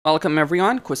Welcome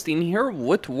everyone, Costin here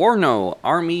with WARNO,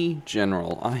 Army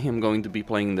General. I am going to be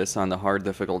playing this on the hard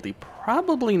difficulty.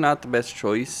 Probably not the best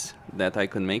choice that I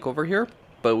could make over here,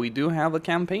 but we do have a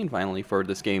campaign finally for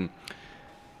this game.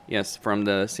 Yes, from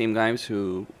the same guys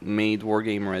who made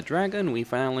Wargame Red Dragon, we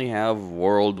finally have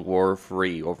World War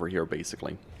III over here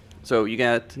basically. So you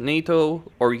got NATO,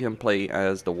 or you can play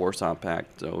as the Warsaw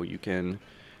Pact, so you can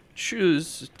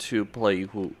choose to play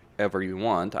whoever you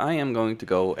want. I am going to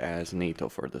go as NATO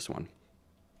for this one.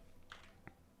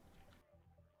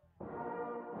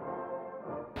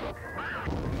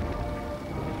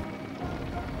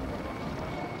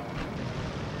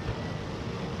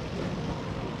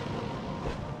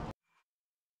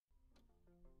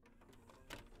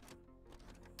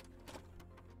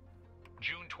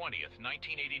 June 20th,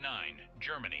 1989,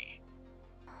 Germany.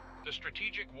 The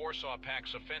strategic Warsaw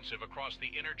Pact's offensive across the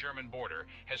inner German border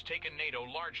has taken NATO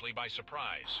largely by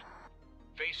surprise.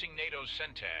 Facing NATO's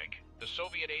CENTAG, the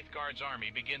Soviet 8th Guards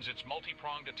Army begins its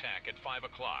multi-pronged attack at 5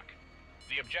 o'clock.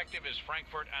 The objective is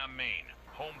Frankfurt am Main,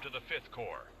 home to the 5th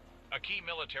Corps, a key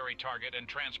military target and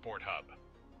transport hub.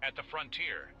 At the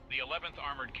frontier, the 11th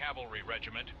Armored Cavalry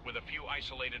Regiment, with a few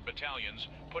isolated battalions,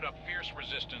 put up fierce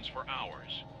resistance for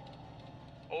hours.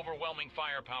 Overwhelming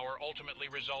firepower ultimately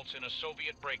results in a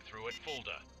Soviet breakthrough at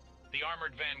Fulda. The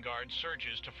armored vanguard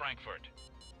surges to Frankfurt.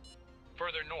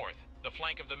 Further north, the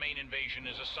flank of the main invasion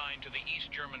is assigned to the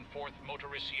East German 4th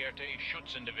Motorisierte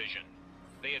Schützendivision.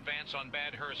 They advance on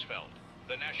Bad Hersfeld.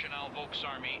 The National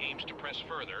Volksarmee aims to press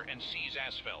further and seize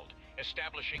Asfeld,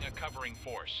 establishing a covering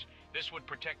force. This would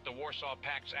protect the Warsaw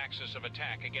Pact's axis of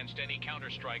attack against any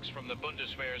counterstrikes from the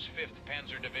Bundeswehr's 5th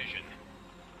Panzer Division.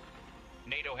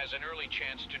 NATO has an early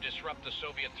chance to disrupt the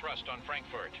Soviet thrust on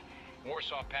Frankfurt.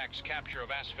 Warsaw Pact's capture of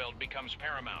Asfeld becomes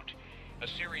paramount. A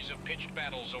series of pitched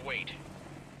battles await.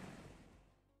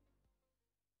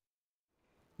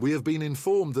 We have been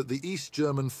informed that the East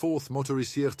German 4th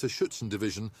Motorisierte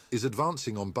Schützendivision is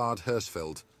advancing on Bad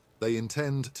Hersfeld. They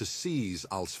intend to seize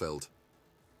Alsfeld.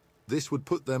 This would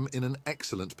put them in an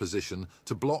excellent position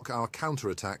to block our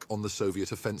counterattack on the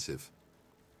Soviet offensive.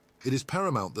 It is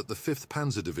paramount that the 5th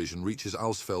Panzer Division reaches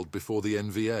Alsfeld before the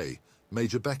NVA.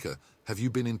 Major Becker, have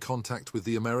you been in contact with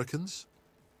the Americans?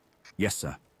 Yes,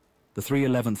 sir. The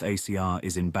 311th ACR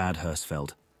is in Bad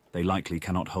Hersfeld. They likely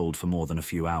cannot hold for more than a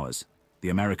few hours. The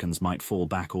Americans might fall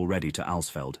back already to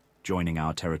Alsfeld, joining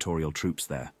our territorial troops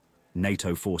there.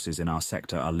 NATO forces in our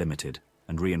sector are limited,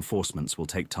 and reinforcements will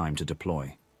take time to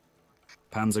deploy.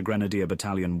 Panzer Grenadier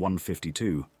Battalion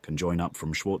 152 can join up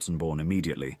from Schwarzenborn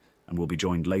immediately, and will be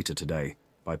joined later today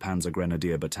by Panzer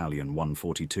Grenadier Battalion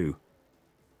 142.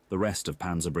 The rest of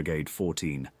Panzer Brigade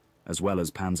 14, as well as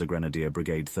Panzer Grenadier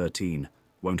Brigade 13,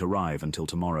 won't arrive until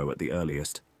tomorrow at the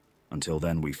earliest. Until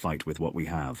then, we fight with what we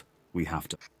have. We have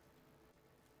to.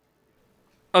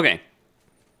 Okay.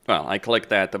 Well, I clicked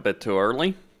that a bit too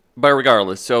early. But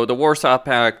regardless, so the Warsaw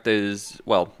Pact is,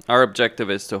 well, our objective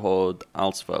is to hold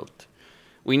Alsfeld.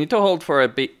 We need to hold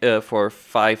for for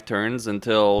 5 turns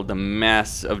until the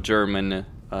mass of German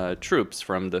troops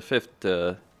from the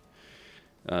 5th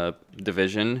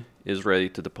Division is ready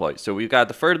to deploy. So we've got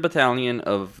the 3rd Battalion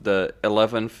of the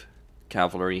 11th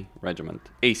Cavalry Regiment,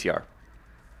 ACR.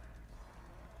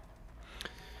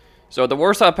 So the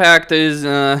Warsaw Pact is...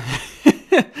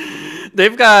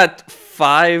 they've got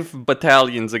 5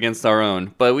 battalions against our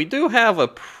own, but we do have a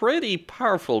pretty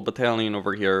powerful battalion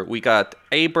over here. We got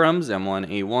Abrams, M1,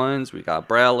 A1s, we got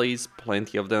Bradleys,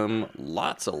 plenty of them,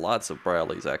 lots of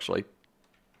Bradleys actually.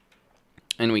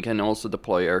 And we can also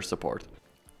deploy air support.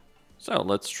 So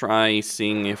let's try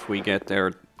seeing if we get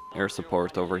their air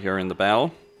support over here in the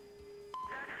battle.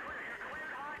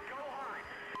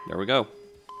 There we go.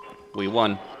 We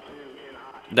won.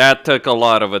 That took a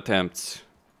lot of attempts.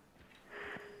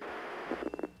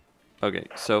 Okay,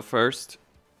 so first,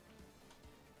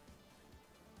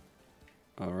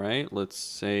 alright, let's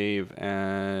save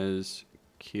as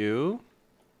Q.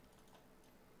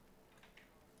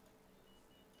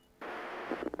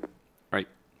 Right,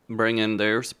 bring in the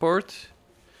air support.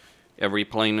 Every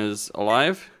plane is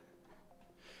alive.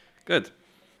 Good.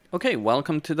 Okay,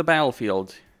 welcome to the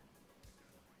battlefield.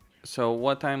 So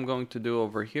what I'm going to do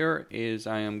over here is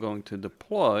I am going to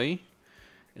deploy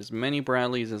as many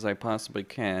Bradleys as I possibly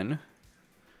can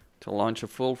to launch a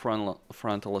full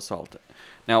frontal assault.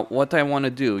 Now, what I want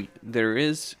to do, there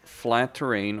is flat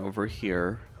terrain over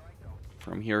here,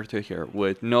 from here to here,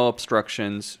 with no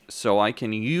obstructions, so I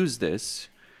can use this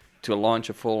to launch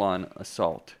a full-on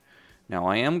assault. Now,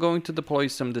 I am going to deploy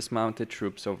some dismounted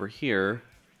troops over here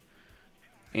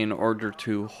in order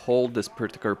to hold this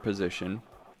particular position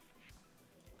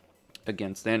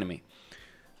against the enemy.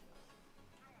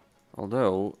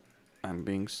 Although, I'm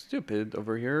being stupid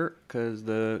over here, because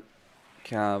the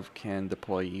cav can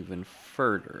deploy even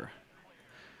further.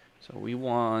 So we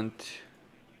want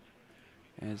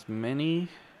as many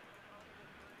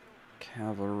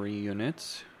cavalry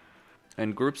units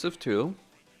in groups of 2.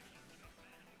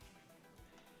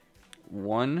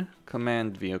 1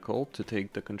 command vehicle to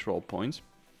take the control points.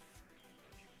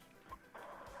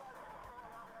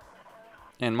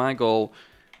 And my goal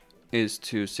is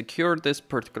to secure this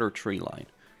particular tree line.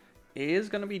 It is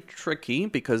going to be tricky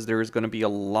because there is going to be a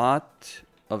lot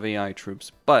of AI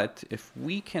troops, but if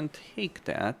we can take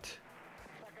that,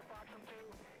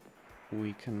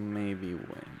 we can maybe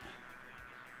win.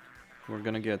 We're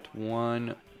going to get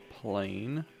 1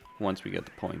 plane once we get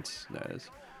the points, that is.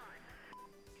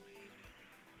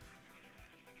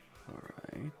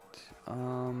 Alright,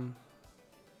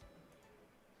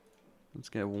 let's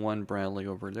get 1 Bradley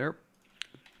over there.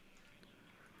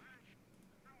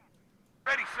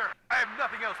 Ready, sir. I have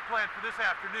nothing else planned for this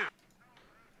afternoon.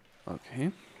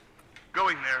 Okay.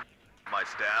 Going there. My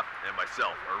staff and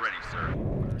myself are ready, sir.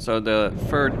 So the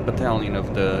 3rd Battalion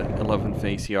of the 11th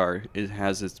ACR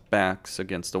has its backs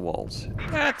against the walls.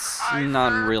 That's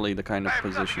not really the kind of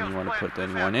position you want to put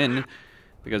anyone in,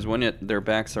 because when their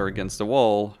backs are against the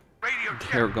wall,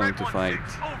 they're going to fight.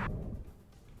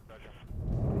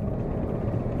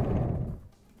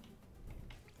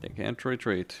 They can't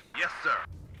retreat. Yes, sir.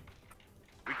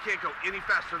 We can't go any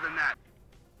faster than that.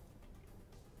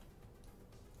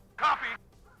 Copy.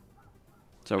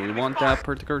 So we want that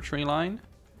particular tree line.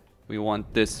 We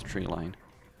want this tree line.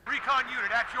 Recon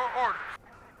unit at your orders.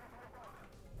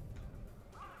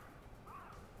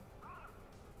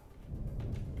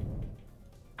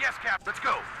 Yes, Cap. Let's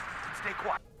go. Stay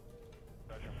quiet.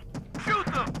 Shoot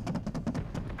them!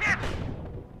 Hit!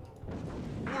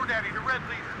 War Daddy to Red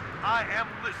Leader. I am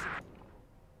listening.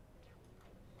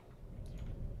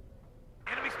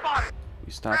 Enemy spotted.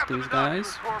 We stop these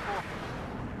guys.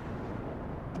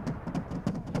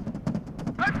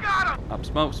 I've got him! Up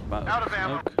smoke, Out of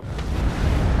ammo. smoke.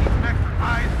 Some extra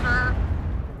eyes, sir.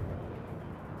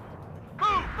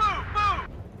 Move, move, move!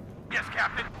 Yes,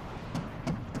 Captain.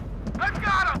 I've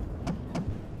got him!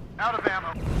 Out of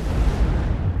ammo.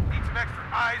 Need some extra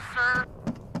eyes, sir.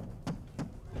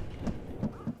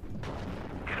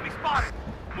 Enemy spotted.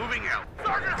 Moving out.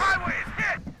 Sergeant Highway is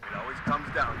hit! It always comes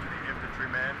down to the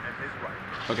infantryman and his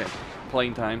rifle. Okay,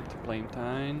 plane time. Plane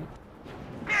time.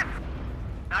 Hit!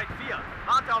 9-4,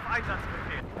 Harte auf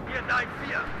Einsatzbefehl. Hier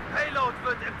 9-4, Payload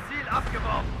wird im Ziel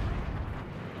abgeworfen.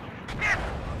 Hit!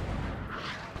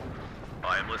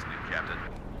 I am listening, Captain.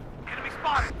 Enemy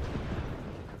spotted!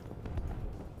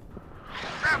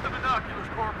 Grab the binoculars,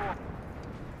 Corporal.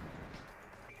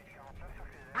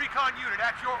 Recon unit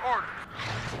at your orders.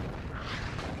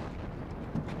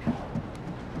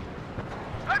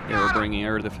 Yeah, we're bringing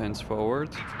air defense forward.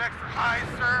 Need some extra eyes,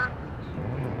 sir.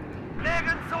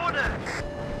 Legenzone!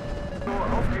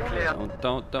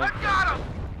 Don't. I've got him!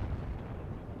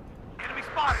 Enemy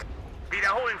spotted!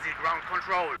 Wiederholen Sie ground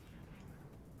control.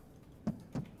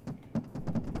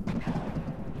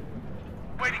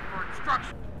 Waiting for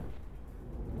instruction.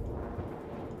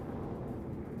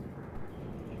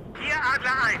 Hier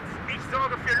Adler 1. Ich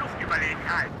sorge für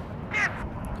Luftüberlegenheit. Hit!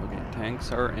 Okay,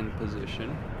 tanks are in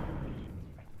position.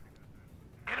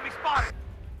 Enemy spotted!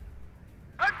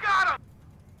 I've got him!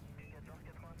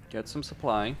 Get some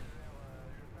supply.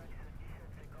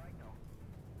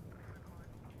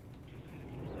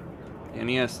 And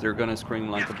yes, they're gonna scream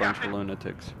like a bunch of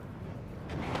lunatics.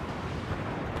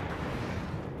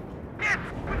 Hit!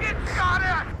 We're getting shot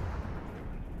at!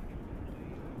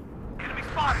 Enemy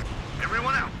spotted!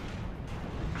 Everyone out!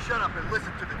 Shut up and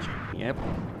listen to the chief. Yep.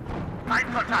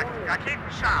 Feindkontakt!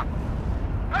 Raketenscharf!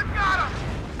 I've got him!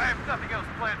 I have nothing else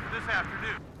planned for this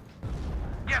afternoon.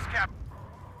 Yes, Captain.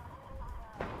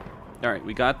 Alright,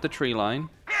 we got the tree line.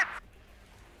 Hit!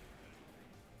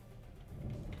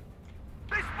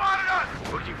 They spotted us!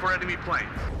 Looking for enemy planes.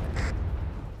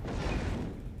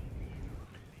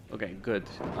 Okay, good.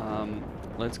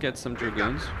 Let's get some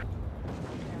dragoons.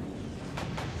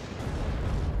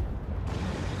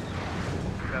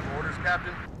 You have orders,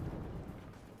 Captain?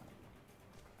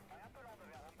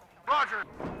 Roger.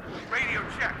 Radio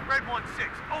check. Red 1-6.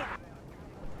 Over.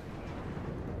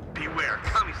 Beware.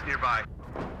 Commies nearby.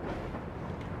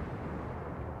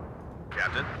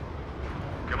 Captain?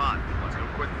 Come on. Let's go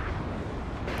quick.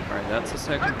 Alright, that's the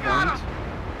second I've got point. him!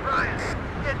 Ryan,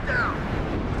 get down.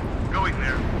 Going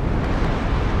there.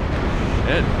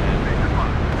 Shit, man. Major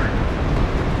Fox, ready.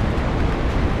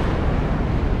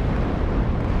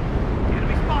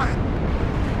 Enemy spotted.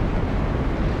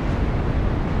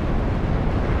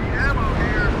 Need ammo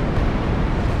here.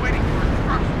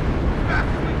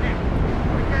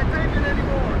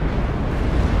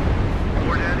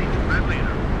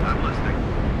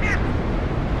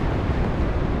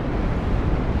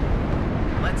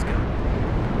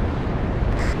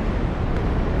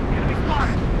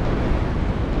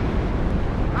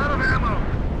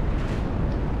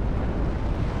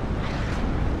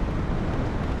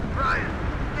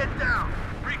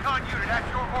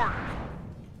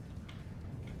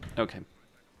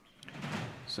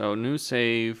 So new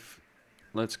save.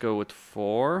 Let's go with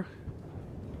 4.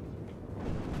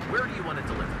 Where do you want to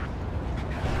deliver?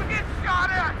 We get shot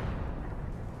at!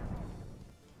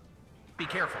 Be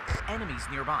careful. Enemies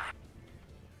nearby.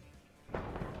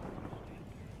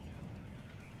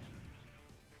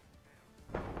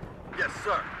 Yes,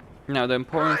 sir. Now the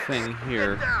important thing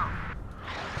here. Get down.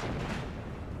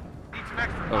 Need some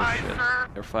extra Oh eyes, shit! sir.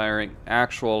 They're firing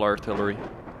actual artillery.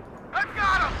 I've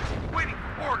got him! Waiting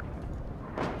for order.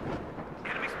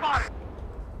 Enemy spotted.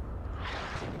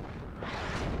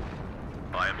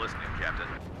 I am listening, Captain.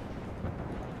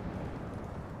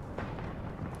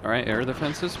 All right, air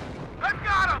defenses. I've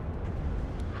got him!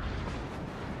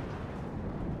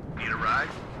 Need a ride?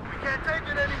 We can't take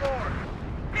it anymore.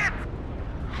 Hit!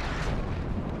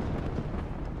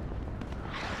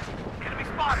 Enemy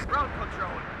spotted. Ground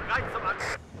control. Bereit zum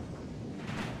Angriff.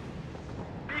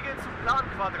 Biegen zum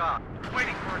Planquadrat.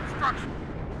 Waiting for instruction.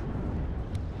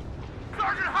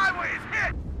 Sergeant Highway is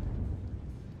hit!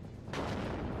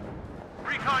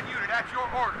 Recon unit at your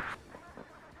orders.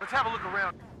 Let's have a look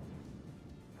around.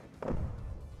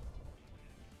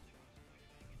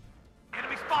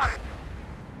 Enemy spotted.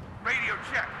 Radio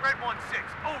check. Red 1-6.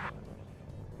 Over.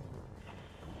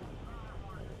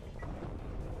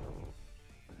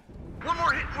 One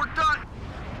more hit and we're done.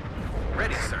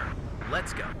 Ready, sir.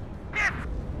 Let's go. Hit!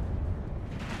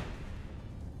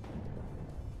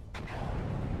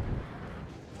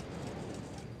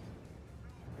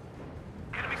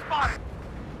 Enemy spotted.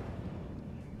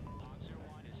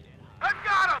 I've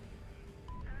got him!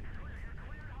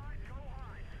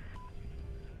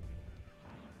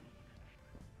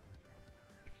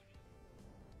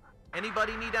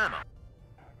 Anybody need ammo?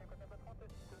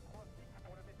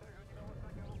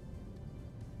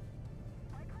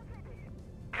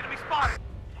 Enemy spotted.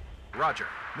 Roger.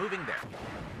 Moving there.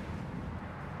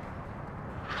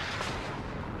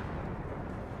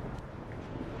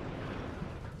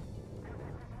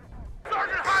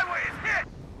 Sergeant Highway is hit!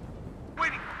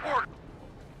 Waiting for order.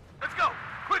 Let's go,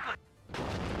 quickly!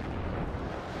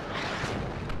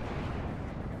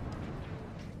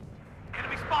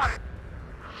 Enemy spotted!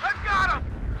 I've got him!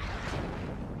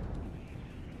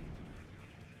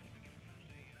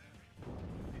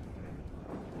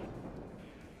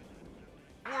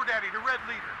 War Daddy to Red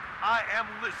Leader. I am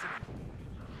listening.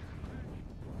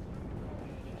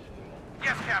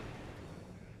 Yes, Captain.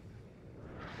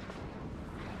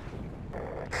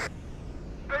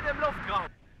 Bin im Luftraum.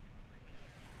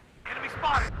 Enemy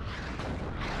spotted.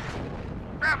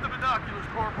 Grab the binoculars,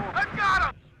 Corporal. I've got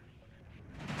him!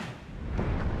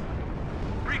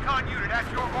 Recon unit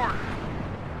at your orders.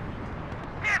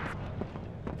 Hit!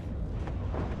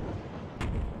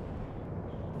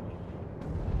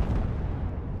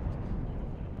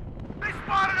 They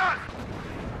spotted us!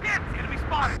 Hit! Enemy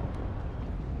spotted!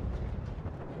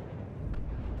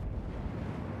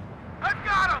 I've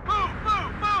got him! Move!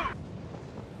 Move! Move!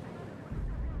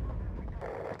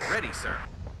 Ready, sir.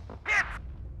 Hit!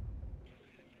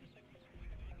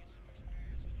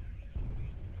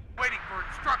 Waiting for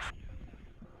instruction.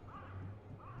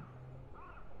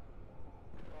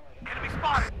 Enemy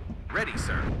spotted! Ready,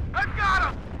 sir. I've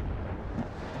got him!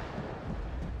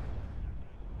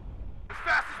 As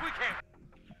fast as we can.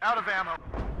 Out of ammo.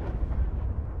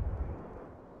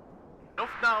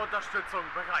 Luftnahe Unterstützung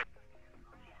bereit.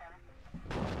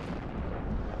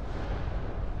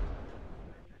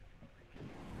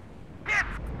 Hit!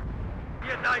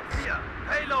 Hier 9-4.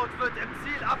 Payload wird im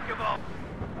Ziel abgeworfen.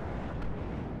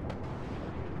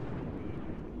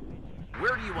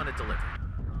 Where do you want to deliver?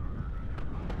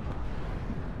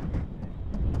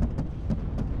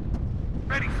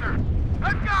 Ready, sir.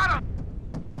 I've got him!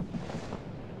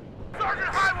 Sergeant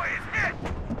Highway is hit!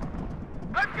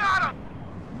 I've got him!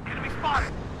 Enemy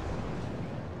spotted!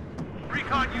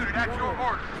 Recon unit at your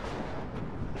orders.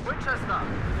 Winchester,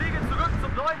 fliegen zurück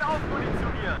zum neuen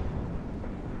Aufmunitionieren.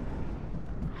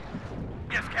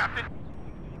 Yes, Captain.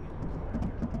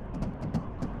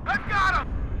 I've got him!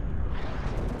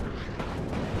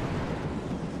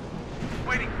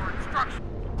 Waiting for instruction.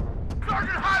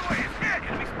 Sergeant Highway is hit!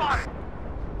 Enemy spotted!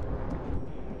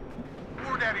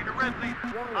 War Daddy to Red Leader.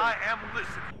 I am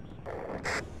listening.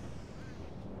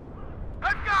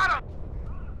 I've got him!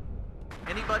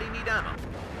 Anybody need ammo?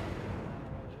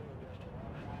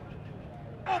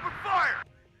 Open fire!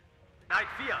 Night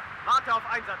 4, warte auf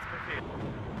Einsatzbefehl.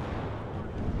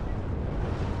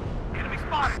 Enemy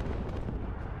spotted!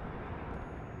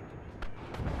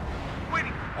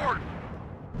 Waiting for order.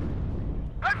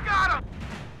 I've got him!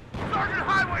 Sergeant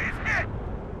Highway is hit!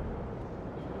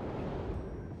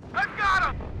 I've got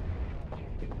him!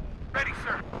 Ready,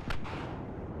 sir.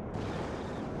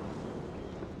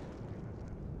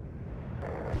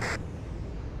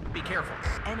 Careful.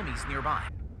 Enemies nearby.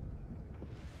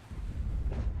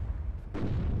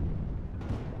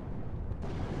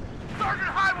 Sergeant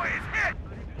Highway is hit!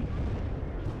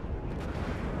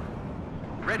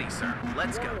 Ready, sir.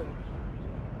 Let's go.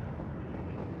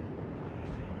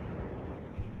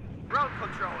 Ground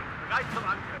control. Bereit zum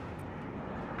Angriff.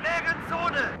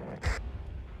 Legenzone!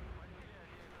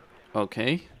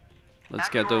 Okay, let's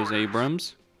get those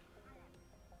Abrams.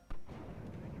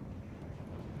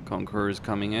 Conqueror's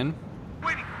coming in.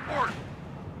 Waiting for orders.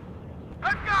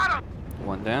 I've got him!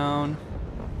 One down.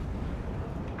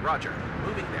 Roger.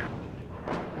 Moving there.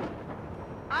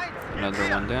 Another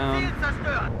one down.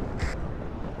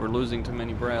 We're losing too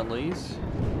many Bradleys.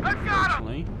 I've got him!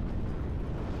 Unfortunately.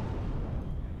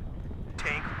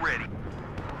 Tank ready.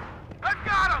 I've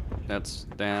got him! That's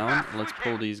down. Let's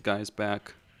pull these guys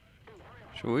back.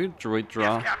 Should we droid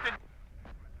draw? Yes, Captain.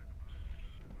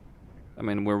 I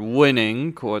mean, we're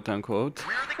winning, quote unquote.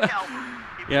 We're the cavalry.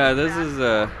 If Yeah, you this pass, is you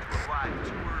arrive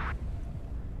too early.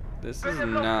 this is Let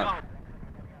them know not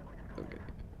go. okay.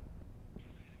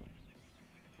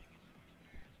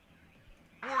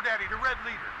 War Daddy to Red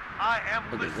Leader. I am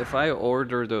Okay, listening. if I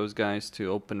order those guys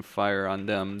to open fire on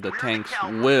them, the We're the tanks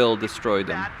cavalry. will If you destroy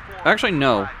them. bad form, Actually,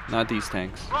 no, arrive not too these early.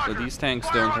 tanks. So Roger. these tanks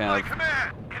Fire don't on my have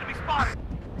command. Enemy spotted.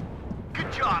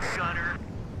 Good job, Gunner.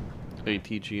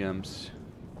 ATGMs.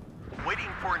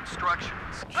 Waiting for instructions.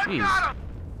 Jeez. I've got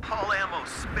him! All ammo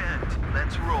spent.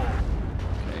 Let's roll.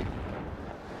 Okay.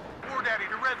 War Daddy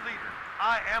to Red Leader.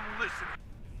 I am listening.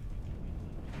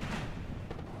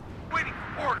 Waiting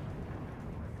for order.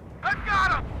 I've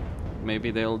got him! Maybe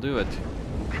they'll do it.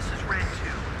 This is Red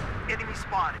 2. Enemy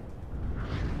spotted.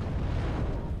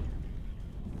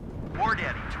 War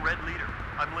Daddy to Red Leader.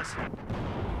 I'm listening.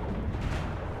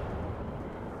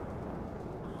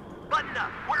 Button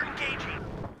up. We're engaging.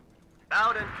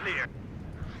 Out and clear.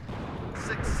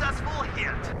 Successful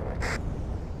hit.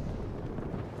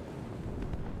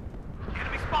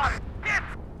 Enemy spotted. Hit!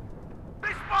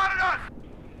 They spotted us!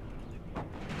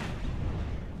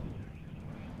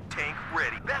 Tank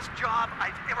ready. Best job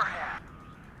I've ever had.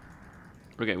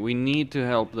 Okay, we need to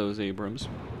help those Abrams.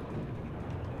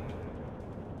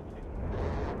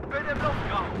 Bitte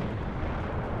Luftraum.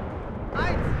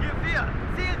 1-4,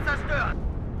 Ziel zerstört.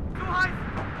 Zu heiß,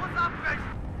 muss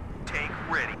abbrechen. Tank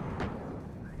ready.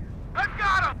 I've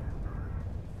got him!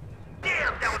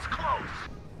 Damn, that was close.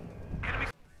 Enemy.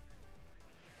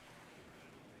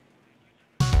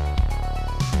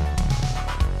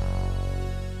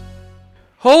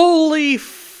 Holy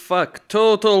fuck,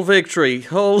 total victory.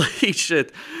 Holy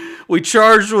shit. We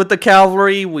charged with the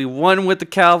cavalry, we won with the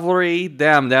cavalry.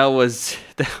 Damn, that was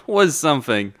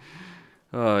something.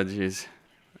 Oh jeez.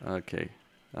 Okay.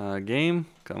 Game,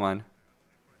 come on.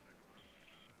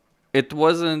 It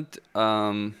wasn't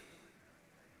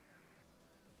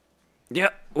yeah,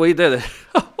 we did it.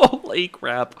 Holy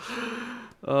crap.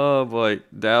 Oh boy,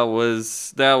 that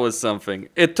was something.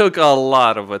 It took a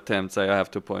lot of attempts, I have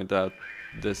to point out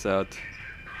this out.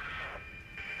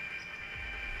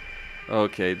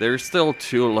 Okay, there's still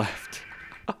 2 left.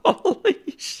 Holy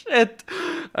shit.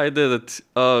 I did it.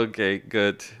 Okay,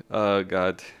 good. Oh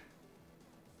god.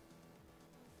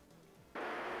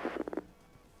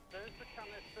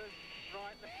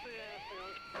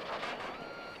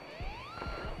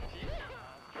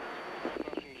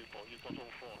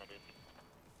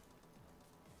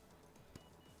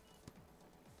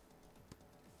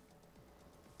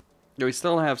 We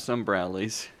still have some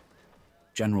Bradleys.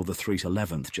 General the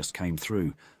 311th just came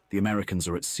through. The Americans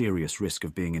are at serious risk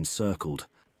of being encircled.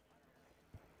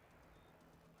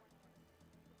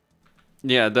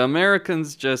 Yeah, the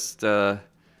Americans just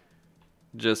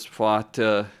fought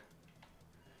a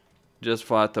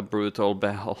brutal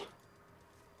battle.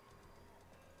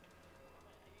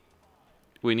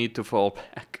 We need to fall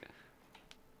back.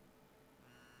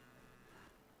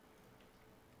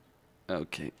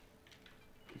 Okay.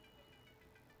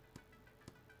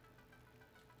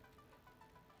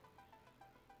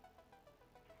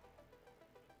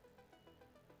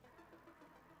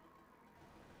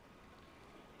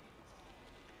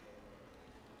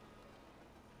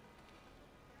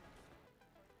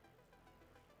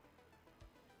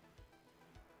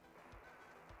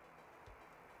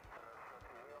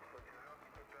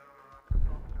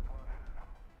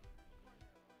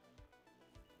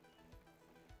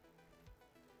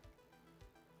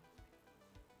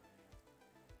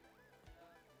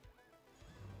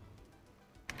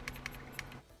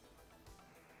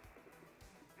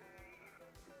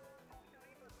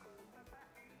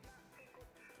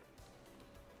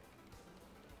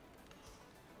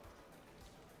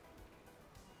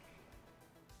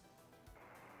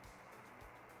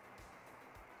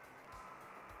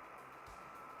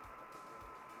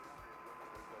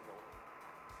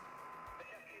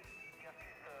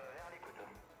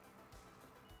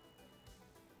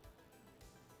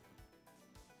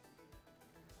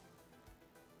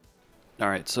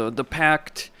 Alright, so the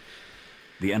pact...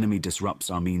 The enemy disrupts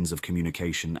our means of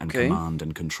communication and command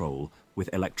and control with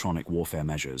electronic warfare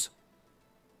measures.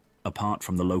 Apart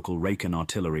from the local Raken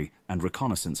artillery and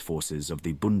reconnaissance forces of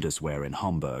the Bundeswehr in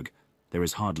Homburg, there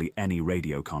is hardly any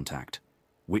radio contact.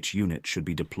 Which unit should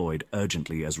be deployed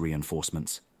urgently as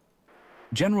reinforcements?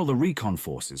 General, the recon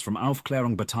forces from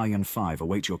Aufklärung Battalion 5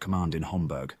 await your command in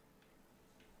Homburg.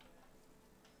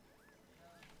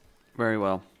 Very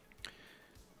well.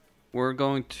 We're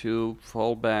going to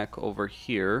fall back over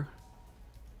here.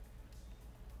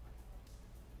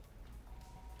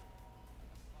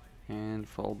 And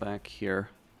fall back here.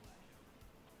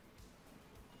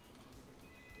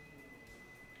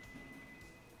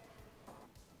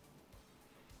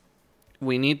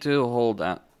 We need to hold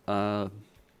that.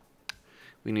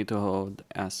 We need to hold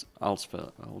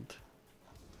Alsfeld.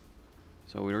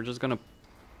 So we were just gonna.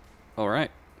 All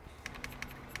right.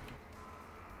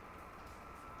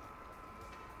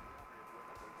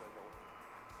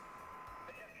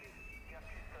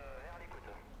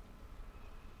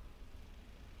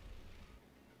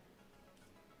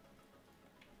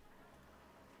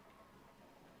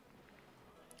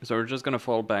 So we're just gonna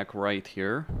fall back right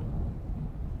here.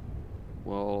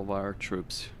 All of our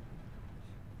troops.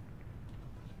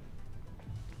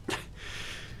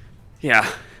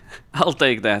 Yeah, I'll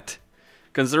take that.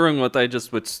 Considering what I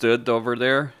just withstood over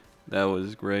there, that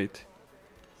was great.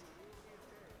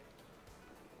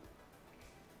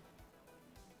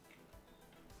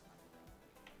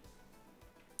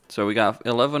 So we got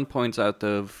 11 points out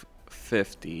of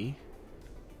 50.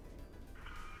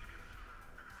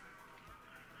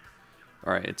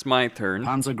 Alright, it's my turn.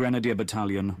 Panzer Grenadier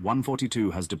Battalion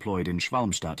 142 has deployed in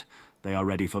Schwalmstadt. They are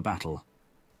ready for battle.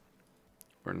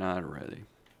 We're not ready.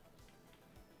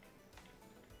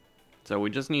 So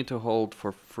we just need to hold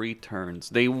for 3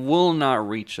 turns. They will not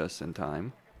reach us in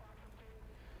time.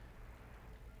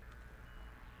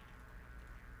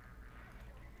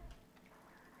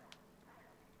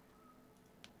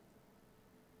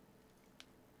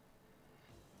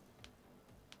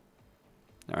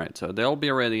 Alright, so they'll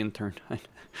be ready in turn 9.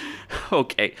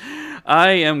 Okay,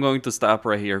 I am going to stop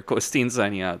right here. Costin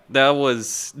signing out. That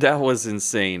was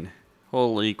insane.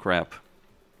 Holy crap.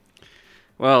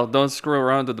 Well, don't screw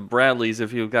around with the Bradleys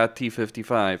if you've got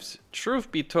T-55s.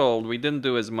 Truth be told, we didn't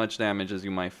do as much damage as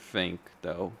you might think,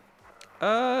 though.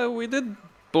 We did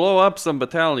blow up some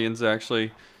battalions,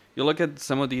 actually. You look at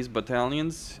some of these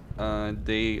battalions,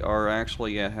 they are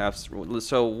actually at half...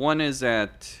 So one is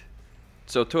at...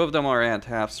 So 2 of them are at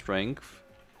half strength.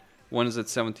 One is at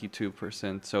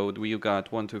 72%. So we got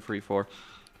 1, 2, 3, 4.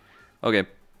 Okay.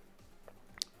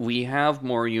 We have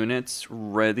more units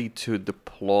ready to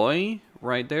deploy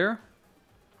right there.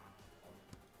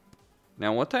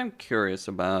 Now what I'm curious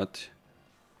about...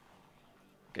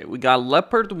 Okay, we got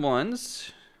Leopard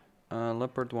 1s.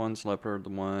 Leopard 1s, Leopard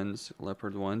 1s,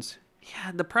 Leopard 1s.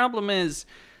 Yeah, the problem is...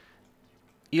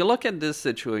 You look at this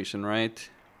situation, right?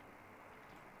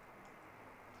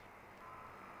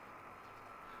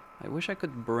 I wish I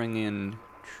could bring in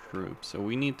troops. So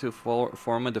we need to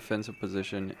form a defensive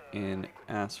position in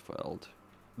Asfeld.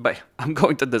 But I'm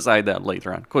going to decide that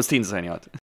later on. Costin signing out.